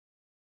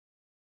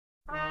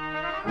From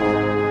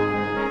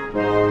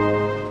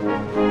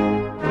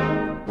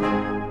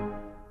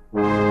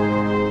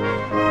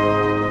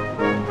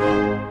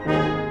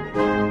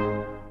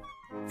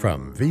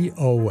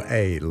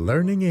VOA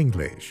Learning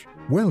English,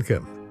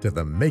 welcome to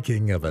The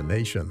Making of a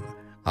Nation,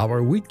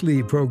 our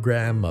weekly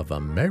program of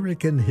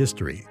American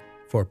history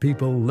for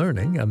people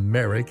learning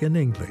American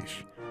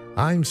English.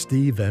 I'm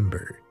Steve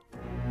Ember.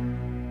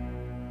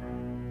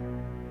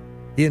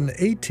 In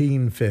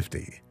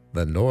 1850,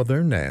 the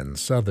northern and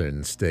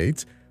southern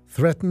states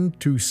threatened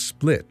to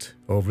split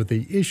over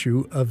the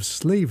issue of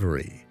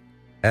slavery.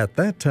 At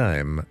that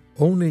time,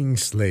 owning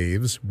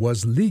slaves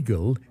was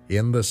legal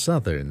in the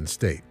southern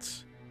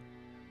states.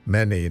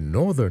 Many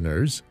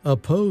Northerners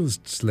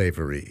opposed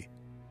slavery,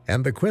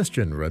 and the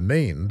question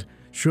remained,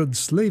 should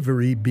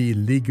slavery be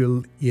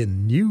legal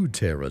in new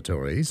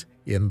territories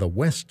in the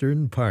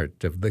western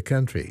part of the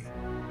country?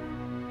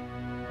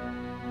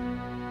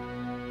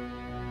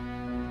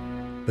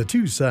 The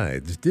two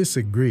sides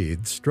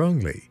disagreed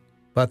strongly,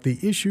 but the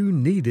issue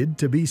needed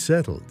to be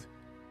settled.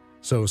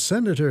 So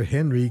Senator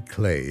Henry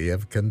Clay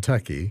of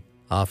Kentucky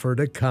offered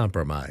a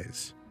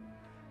compromise.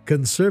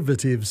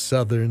 Conservative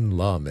Southern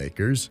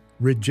lawmakers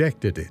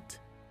rejected it.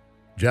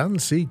 John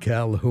C.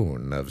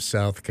 Calhoun of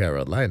South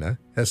Carolina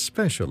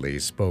especially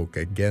spoke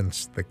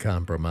against the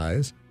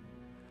compromise,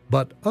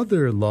 but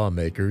other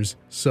lawmakers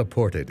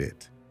supported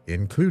it,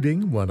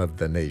 including one of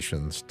the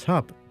nation's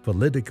top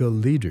political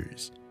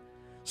leaders.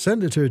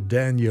 Senator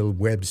Daniel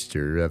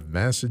Webster of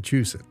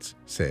Massachusetts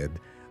said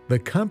the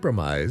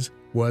compromise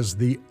was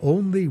the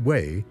only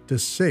way to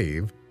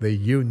save the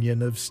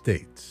Union of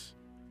States.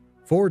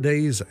 4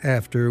 days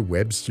after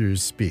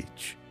Webster's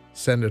speech,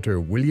 Senator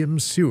William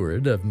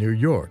Seward of New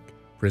York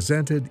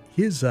presented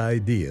his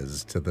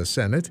ideas to the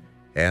Senate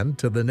and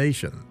to the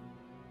nation.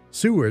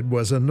 Seward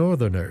was a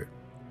Northerner.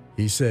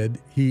 He said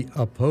he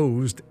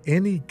opposed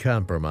any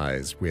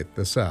compromise with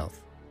the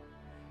South.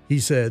 He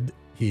said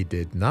he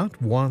did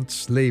not want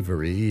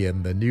slavery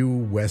in the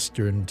new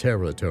Western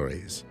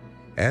territories,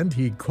 and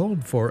he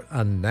called for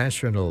a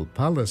national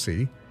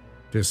policy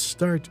to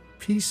start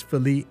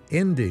peacefully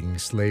ending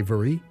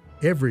slavery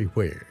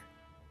everywhere.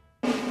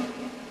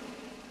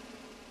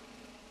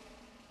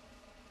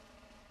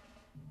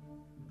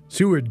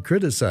 Seward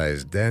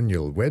criticized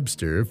Daniel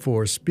Webster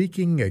for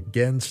speaking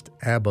against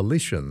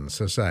abolition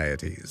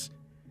societies.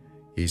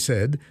 He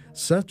said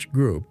such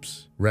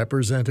groups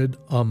represented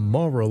a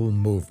moral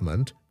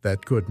movement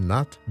that could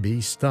not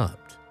be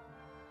stopped.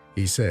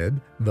 He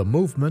said the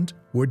movement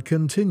would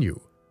continue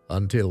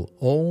until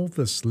all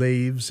the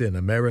slaves in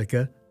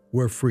America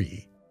were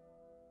free.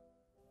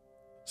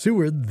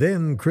 Seward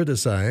then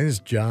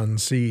criticized John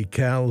C.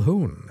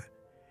 Calhoun.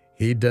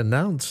 He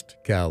denounced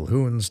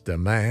Calhoun's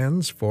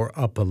demands for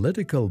a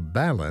political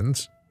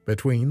balance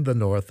between the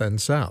North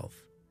and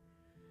South.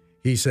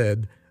 He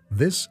said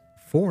this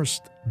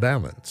forced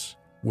balance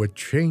would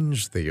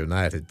change the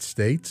United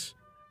States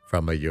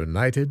from a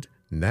united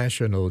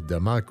national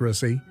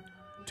democracy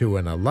to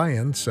an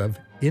alliance of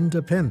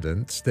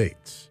independent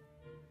states.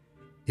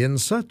 In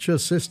such a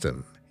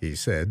system, he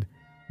said,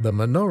 the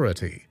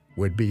minority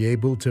would be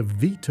able to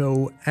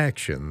veto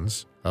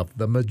actions of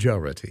the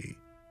majority.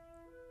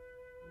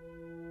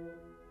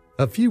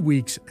 A few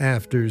weeks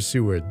after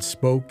Seward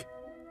spoke,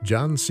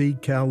 John C.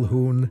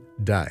 Calhoun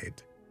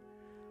died.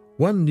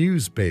 One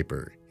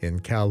newspaper in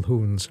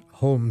Calhoun's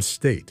home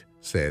state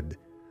said,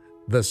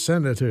 "The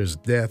senator's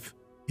death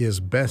is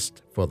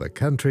best for the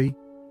country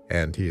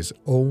and his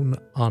own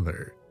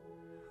honor.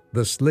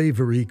 The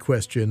slavery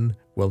question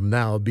will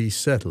now be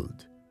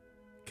settled."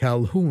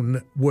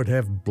 Calhoun would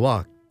have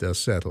blocked a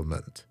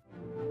settlement.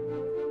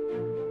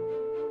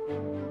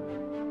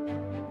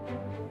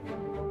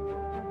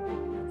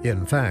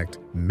 In fact,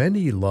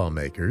 many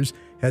lawmakers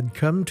had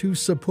come to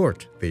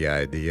support the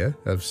idea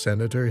of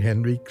Senator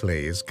Henry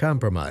Clay's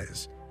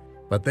compromise,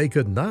 but they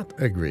could not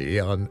agree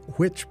on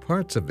which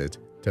parts of it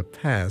to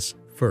pass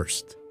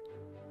first.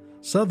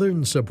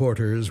 Southern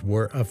supporters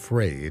were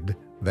afraid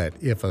that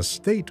if a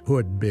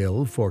statehood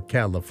bill for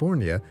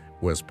California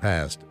was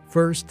passed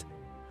first,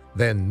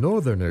 then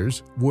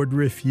Northerners would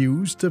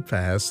refuse to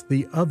pass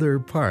the other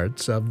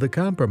parts of the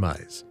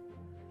compromise.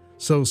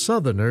 So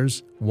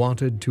Southerners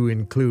wanted to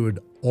include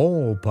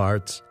all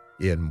parts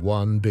in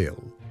one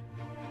bill.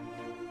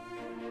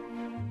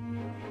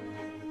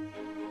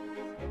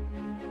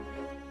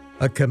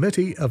 A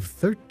committee of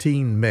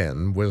 13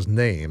 men was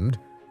named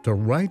to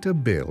write a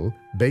bill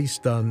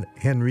based on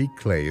Henry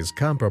Clay's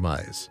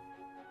compromise.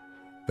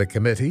 The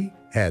committee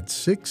had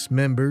 6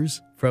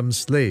 members from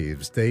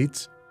slave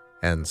states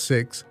and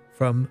 6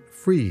 from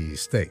free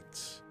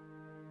states.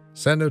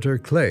 Senator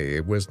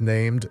Clay was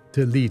named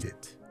to lead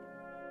it.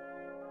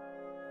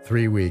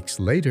 3 weeks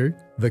later,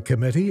 the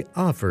committee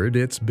offered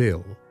its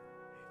bill.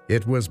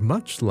 It was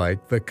much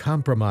like the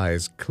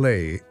compromise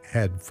Clay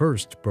had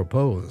first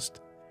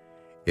proposed.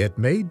 It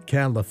made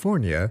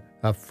California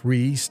a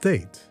free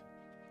state.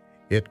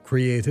 It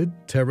created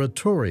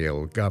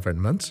territorial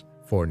governments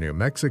for New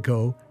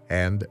Mexico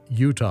and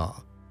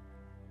Utah.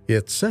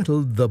 It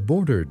settled the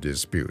border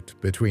dispute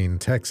between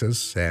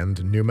Texas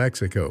and New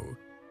Mexico.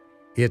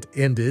 It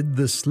ended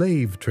the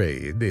slave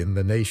trade in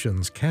the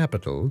nation's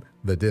capital,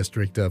 the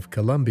District of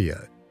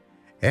Columbia,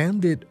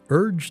 and it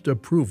urged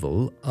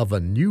approval of a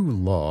new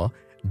law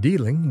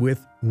dealing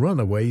with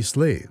runaway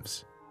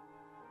slaves.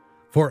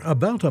 For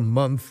about a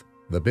month,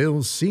 the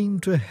bill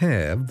seemed to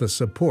have the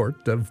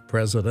support of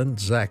President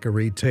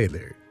Zachary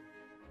Taylor.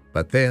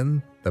 But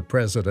then the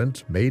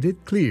president made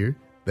it clear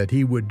that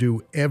he would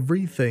do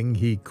everything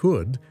he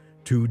could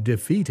to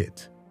defeat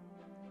it.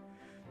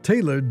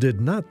 Taylor did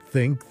not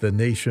think the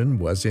nation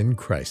was in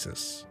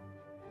crisis.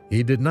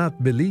 He did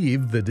not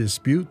believe the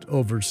dispute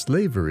over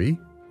slavery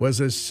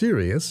was as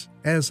serious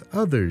as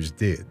others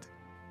did.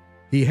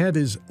 He had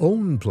his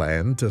own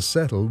plan to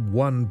settle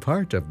one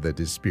part of the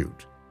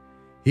dispute.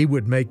 He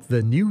would make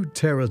the new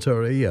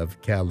territory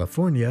of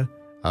California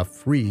a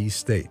free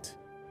state.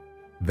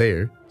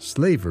 There,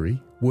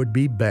 slavery would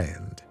be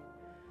banned.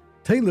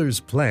 Taylor's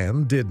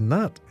plan did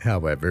not,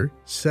 however,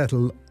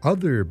 settle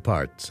other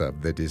parts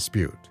of the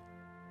dispute.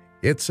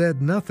 It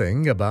said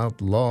nothing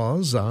about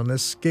laws on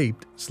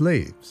escaped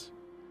slaves.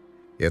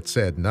 It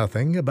said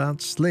nothing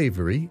about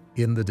slavery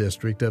in the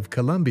District of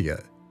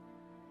Columbia.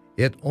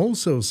 It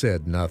also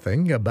said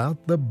nothing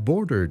about the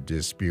border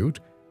dispute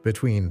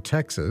between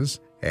Texas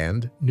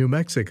and New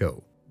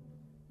Mexico.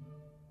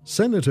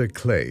 Senator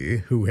Clay,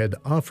 who had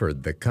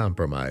offered the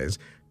compromise,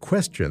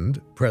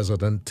 questioned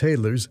President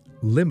Taylor's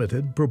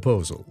limited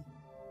proposal.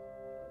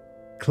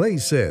 Clay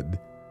said,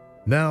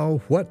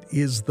 "Now, what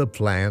is the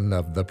plan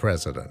of the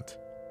president?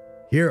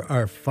 Here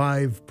are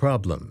 5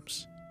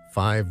 problems,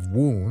 5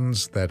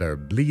 wounds that are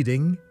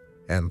bleeding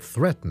and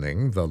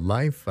threatening the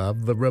life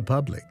of the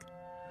republic.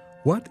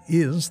 What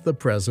is the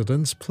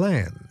president's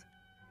plan?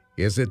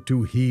 Is it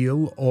to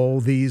heal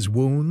all these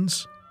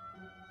wounds?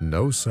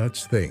 No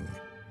such thing.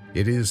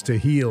 It is to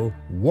heal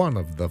one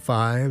of the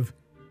 5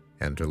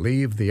 and to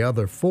leave the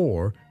other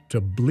 4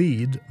 to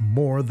bleed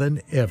more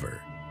than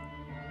ever."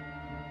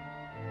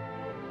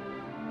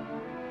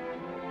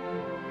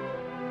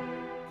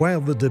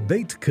 While the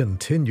debate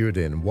continued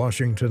in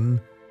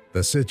Washington,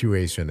 the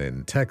situation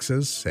in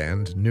Texas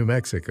and New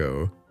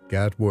Mexico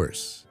got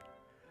worse.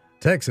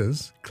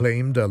 Texas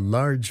claimed a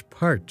large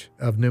part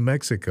of New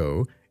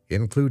Mexico,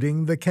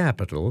 including the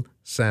capital,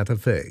 Santa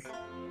Fe.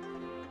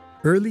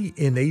 Early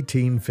in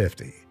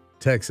 1850,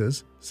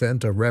 Texas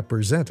sent a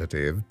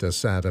representative to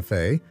Santa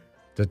Fe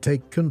to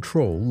take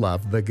control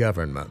of the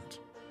government.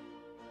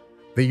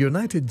 The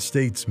United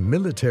States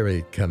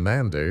military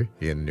commander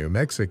in New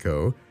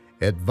Mexico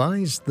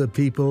advised the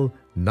people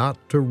not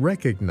to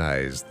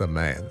recognize the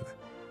man.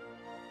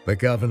 The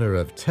governor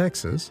of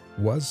Texas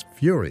was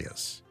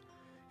furious.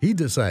 He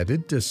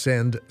decided to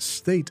send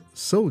state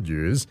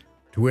soldiers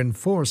to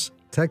enforce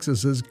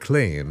Texas's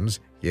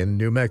claims in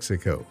New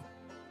Mexico.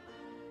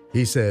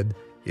 He said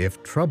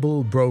if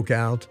trouble broke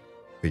out,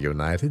 the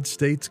United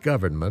States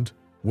government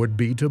would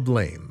be to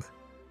blame.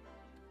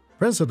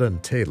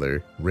 President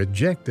Taylor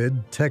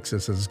rejected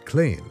Texas's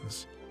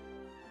claims.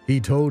 He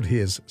told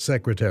his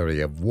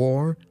Secretary of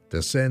War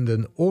to send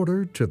an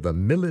order to the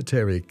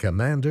military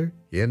commander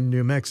in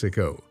New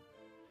Mexico.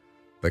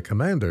 The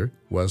commander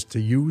was to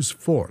use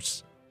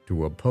force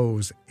to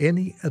oppose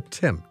any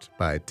attempt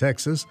by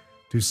Texas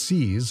to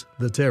seize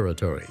the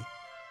territory.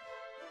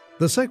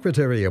 The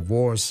Secretary of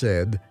War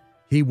said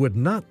he would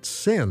not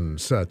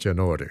send such an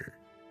order.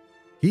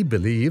 He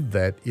believed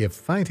that if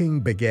fighting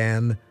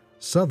began,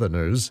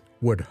 Southerners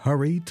would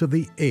hurry to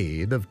the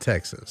aid of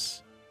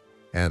Texas.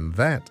 And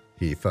that,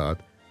 he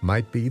thought,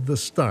 might be the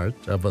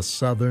start of a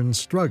Southern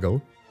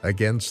struggle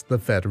against the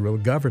federal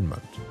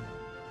government.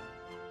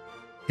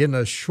 In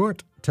a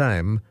short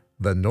time,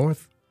 the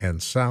North and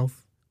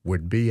South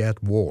would be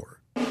at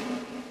war.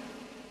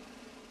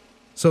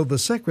 So the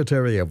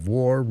Secretary of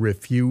War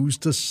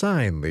refused to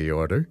sign the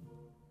order.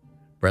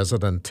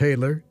 President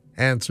Taylor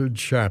answered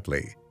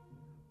sharply,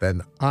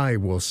 "Then I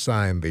will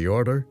sign the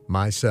order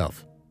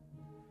myself."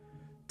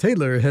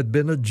 Taylor had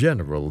been a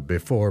general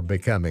before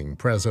becoming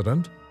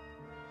president.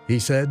 He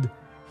said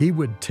he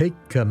would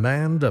take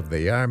command of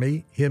the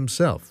army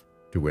himself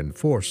to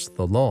enforce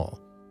the law.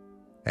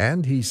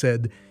 And he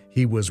said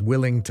he was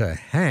willing to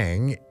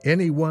hang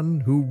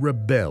anyone who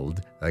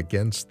rebelled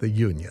against the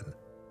Union.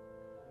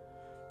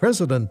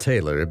 President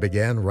Taylor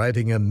began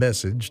writing a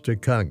message to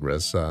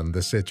Congress on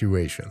the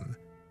situation.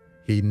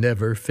 He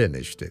never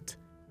finished it.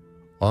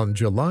 On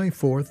July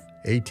 4,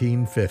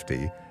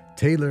 1850,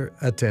 Taylor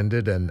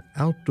attended an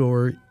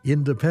outdoor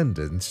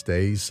Independence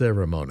Day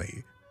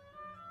ceremony.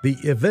 The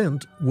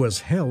event was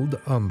held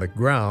on the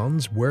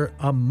grounds where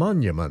a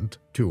monument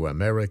to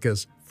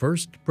America's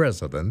first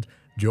president,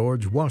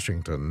 George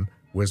Washington,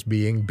 was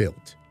being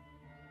built.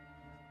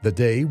 The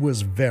day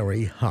was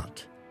very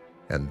hot,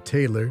 and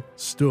Taylor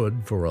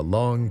stood for a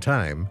long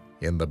time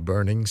in the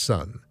burning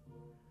sun.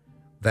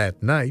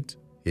 That night,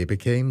 he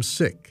became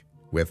sick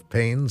with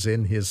pains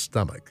in his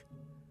stomach.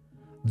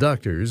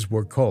 Doctors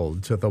were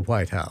called to the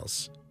White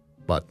House,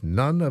 but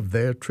none of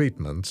their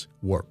treatments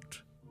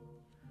worked.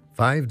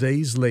 5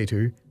 days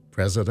later,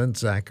 President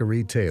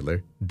Zachary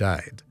Taylor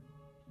died.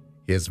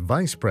 His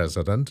vice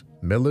president,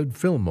 Millard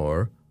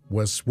Fillmore,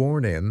 was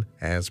sworn in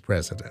as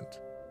president.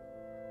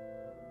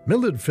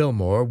 Millard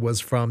Fillmore was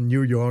from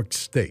New York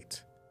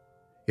State.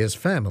 His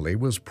family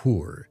was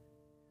poor.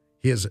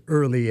 His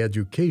early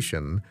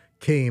education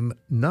came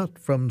not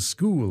from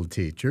school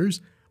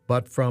teachers,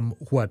 but from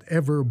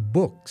whatever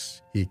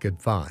books he could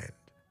find.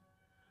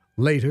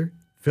 Later,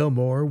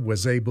 Fillmore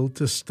was able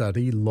to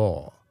study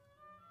law.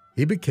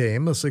 He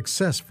became a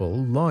successful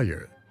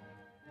lawyer.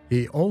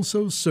 He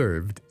also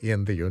served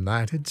in the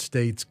United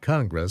States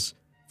Congress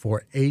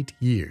for 8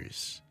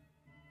 years.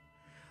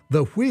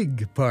 The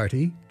Whig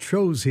Party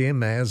chose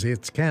him as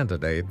its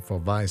candidate for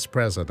vice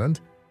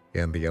president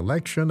in the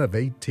election of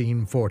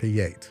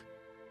 1848.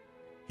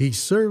 He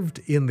served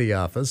in the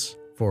office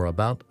for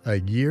about a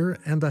year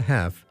and a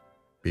half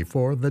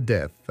before the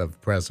death of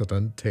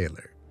President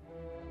Taylor.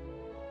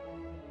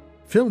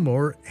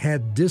 Fillmore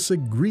had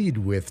disagreed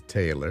with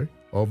Taylor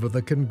over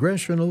the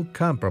Congressional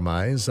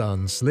Compromise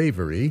on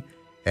Slavery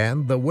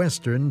and the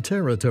Western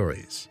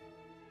Territories.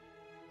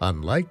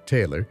 Unlike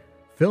Taylor,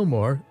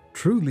 Fillmore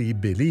truly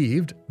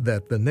believed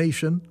that the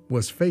nation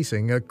was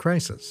facing a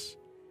crisis,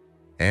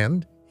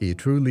 and he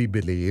truly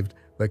believed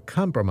the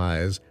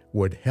compromise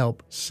would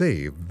help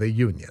save the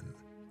Union.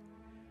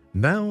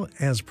 Now,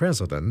 as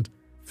president,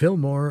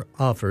 Fillmore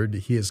offered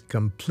his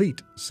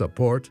complete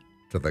support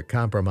to the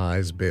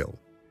compromise bill.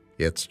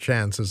 Its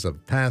chances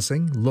of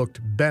passing looked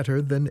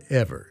better than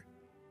ever.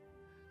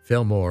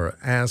 Fillmore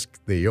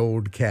asked the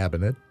old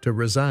cabinet to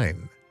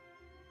resign.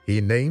 He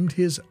named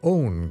his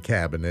own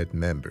cabinet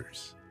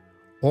members.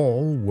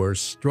 All were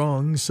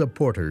strong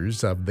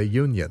supporters of the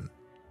Union.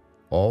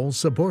 All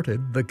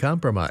supported the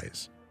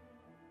compromise.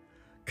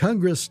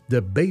 Congress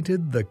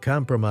debated the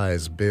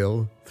compromise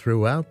bill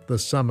throughout the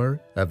summer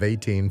of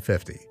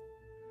 1850.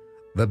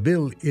 The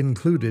bill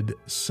included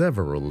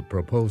several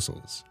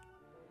proposals.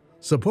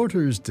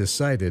 Supporters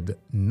decided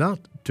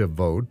not to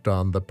vote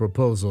on the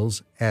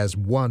proposals as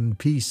one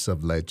piece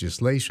of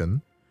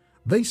legislation.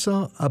 They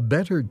saw a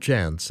better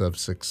chance of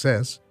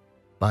success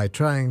by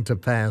trying to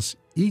pass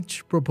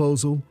each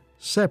proposal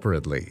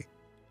separately.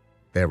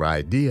 Their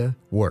idea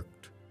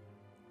worked.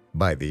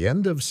 By the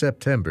end of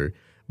September,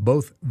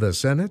 both the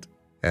Senate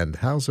and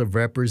House of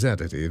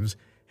Representatives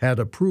had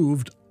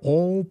approved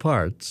all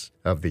parts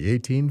of the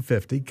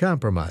 1850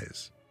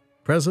 Compromise.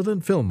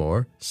 President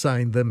Fillmore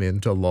signed them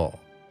into law.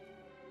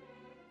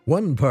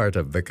 One part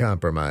of the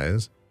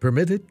compromise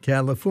permitted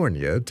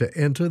California to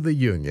enter the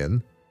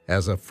Union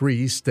as a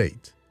free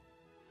state.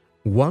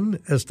 One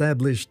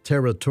established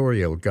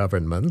territorial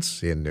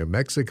governments in New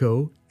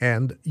Mexico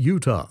and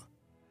Utah.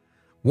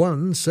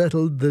 One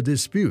settled the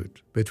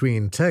dispute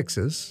between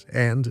Texas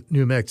and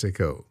New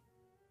Mexico.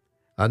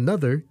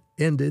 Another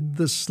ended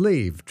the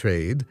slave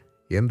trade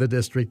in the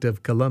District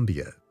of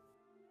Columbia.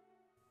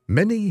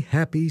 Many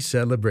happy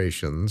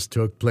celebrations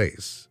took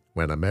place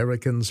when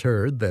Americans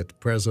heard that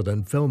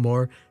President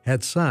Fillmore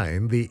had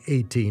signed the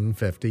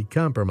 1850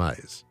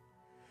 Compromise.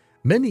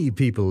 Many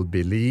people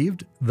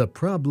believed the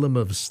problem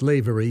of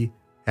slavery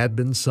had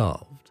been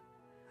solved.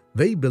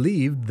 They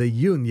believed the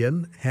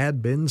Union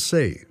had been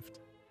saved.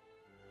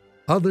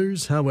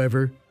 Others,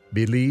 however,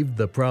 believed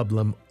the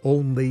problem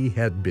only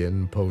had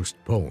been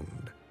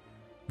postponed.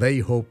 They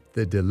hoped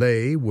the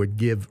delay would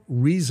give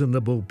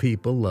reasonable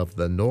people of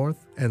the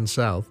North and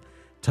South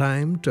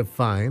time to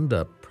find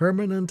a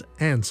permanent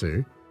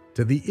answer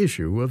to the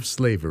issue of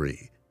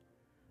slavery.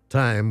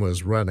 Time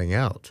was running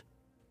out.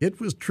 It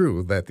was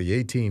true that the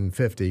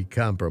 1850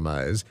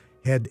 Compromise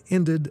had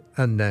ended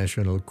a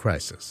national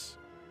crisis,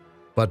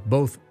 but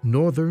both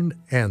Northern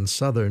and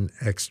Southern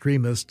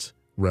extremists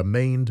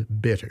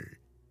remained bitter.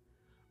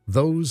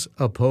 Those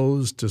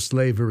opposed to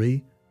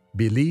slavery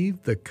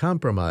believed the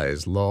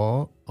Compromise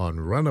law on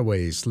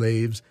runaway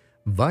slaves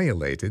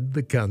violated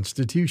the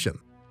Constitution.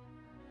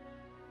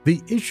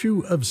 The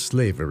issue of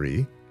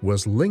slavery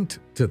was linked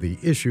to the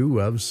issue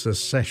of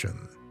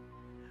secession.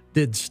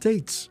 Did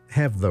states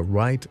have the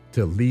right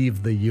to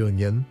leave the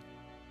Union?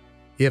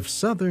 If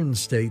Southern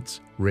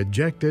states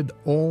rejected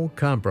all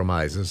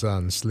compromises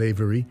on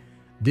slavery,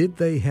 did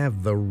they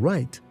have the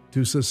right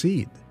to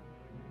secede?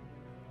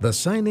 The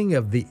signing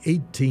of the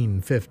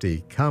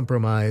 1850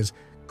 Compromise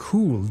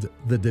cooled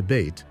the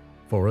debate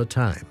for a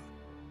time,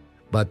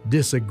 but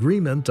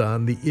disagreement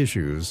on the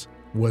issues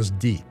was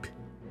deep.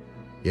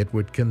 It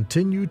would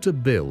continue to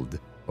build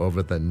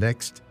over the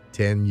next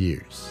 10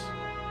 years.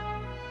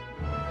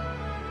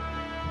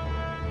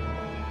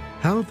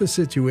 How the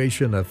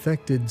situation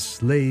affected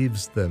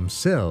slaves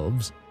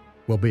themselves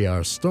will be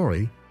our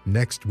story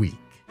next week.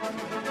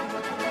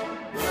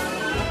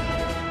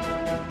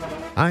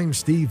 I'm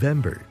Steve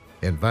Ember,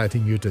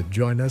 inviting you to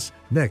join us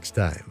next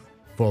time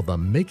for The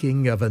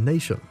Making of a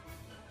Nation,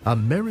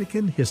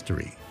 American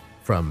History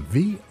from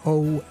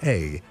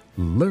VOA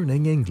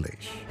Learning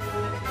English.